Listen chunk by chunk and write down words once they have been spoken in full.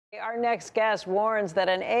Our next guest warns that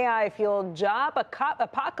an AI-fueled job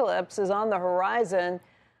apocalypse is on the horizon.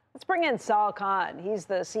 Let's bring in Sal Khan. He's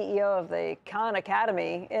the CEO of the Khan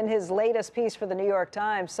Academy. In his latest piece for the New York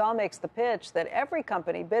Times, Sal makes the pitch that every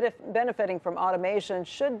company benefiting from automation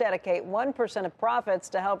should dedicate 1% of profits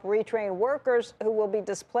to help retrain workers who will be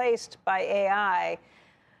displaced by AI.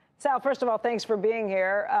 Sal, first of all, thanks for being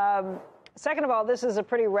here. Second of all, this is a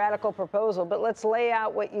pretty radical proposal, but let's lay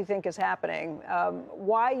out what you think is happening,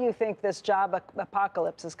 why you think this job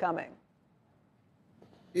apocalypse is coming.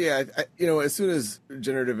 Yeah, as soon as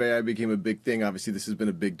generative AI became a big thing, obviously this has been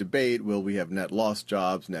a big debate. Will we have net loss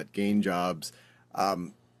jobs, net gain jobs?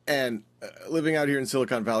 And living out here in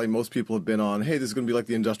Silicon Valley, most people have been on, hey, this is going to be like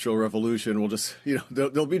the Industrial Revolution. We'll just,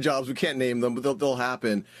 there'll be jobs. We can't name them, but they'll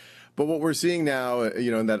happen. But what we're seeing now,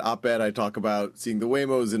 in that op-ed I talk about seeing the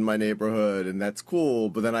Waymos in my neighborhood, and that's cool.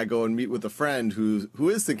 But then I go and meet with a friend who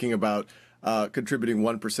is thinking about contributing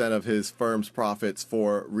 1% of his firm's profits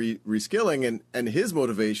for reskilling. And his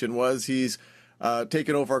motivation was he's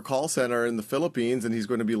taken over a call center in the Philippines, and he's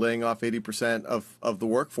going to be laying off 80% of the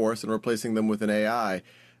workforce and replacing them with an AI.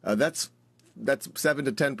 That's 7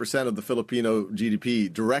 to 10% of the Filipino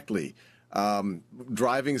GDP directly.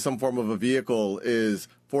 Driving some form of a vehicle is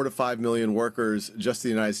 4 to 5 million workers just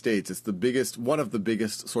in the United States. It's one of the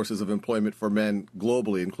biggest sources of employment for men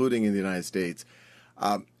globally, including in the United States.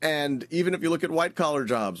 And even if you look at white collar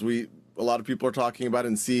jobs, a lot of people are talking about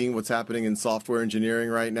and seeing what's happening in software engineering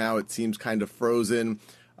right now. It seems kind of frozen.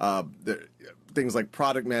 Things like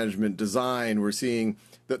product management, design, we're seeing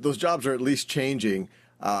that those jobs are at least changing.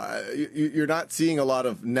 You're not seeing a lot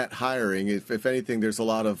of net hiring. If anything, there's a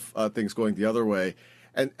lot of things going the other way.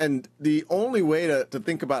 And the only way to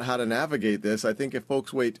think about how to navigate this, I think if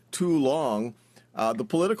folks wait too long, the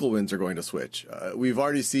political winds are going to switch. We've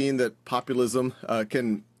already seen that populism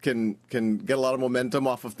can get a lot of momentum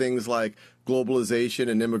off of things like globalization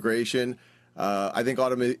and immigration. I think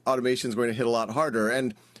automation is going to hit a lot harder.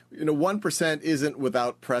 And 1% isn't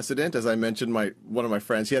without precedent. As I mentioned, one of my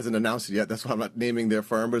friends, he hasn't announced it yet. That's why I'm not naming their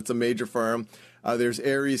firm, but it's a major firm. There's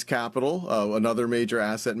Ares Capital, another major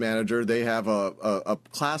asset manager. They have a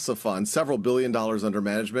class of funds, several $1 billion under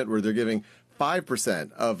management, where they're giving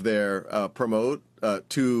 5% of their promote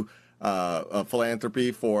to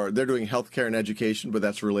philanthropy they're doing healthcare and education, but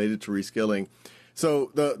that's related to reskilling.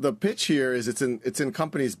 So the pitch here is it's in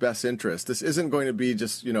companies' best interest. This isn't going to be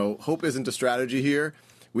just, hope isn't a strategy here.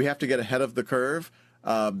 We have to get ahead of the curve.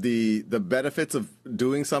 The benefits of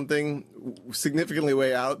doing something significantly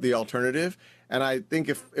weigh out the alternative. And I think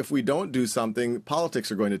if we don't do something, politics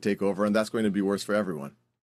are going to take over, and that's going to be worse for everyone.